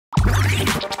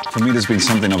For me, there's been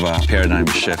something of a paradigm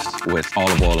shift with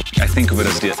olive oil. I think of it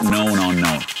as the known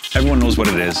unknown. Everyone knows what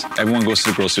it is. Everyone goes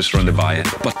to the grocery store and they buy it,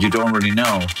 but you don't really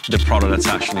know the product that's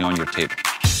actually on your table.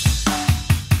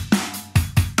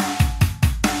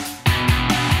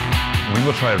 When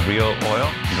people try real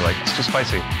oil, you're like, it's too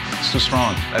spicy, it's too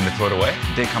strong, and they throw it away.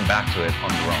 They come back to it on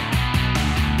their own.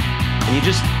 And you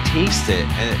just taste it,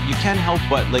 and you can't help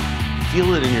but like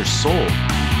feel it in your soul.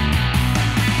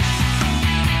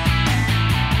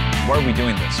 Why are we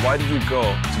doing this? Why do you go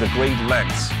to the great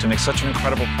lengths to make such an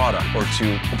incredible product or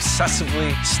to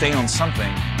obsessively stay on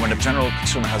something when the general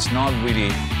consumer has not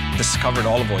really discovered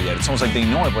olive oil yet? It's almost like they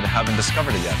know it, but they haven't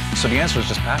discovered it yet. So the answer is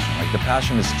just passion. Like, the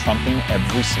passion is trumping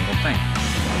every single thing.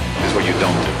 Here's what you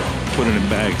don't do. Put it in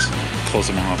bags, close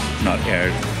them off, not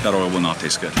aired. That oil will not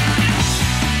taste good.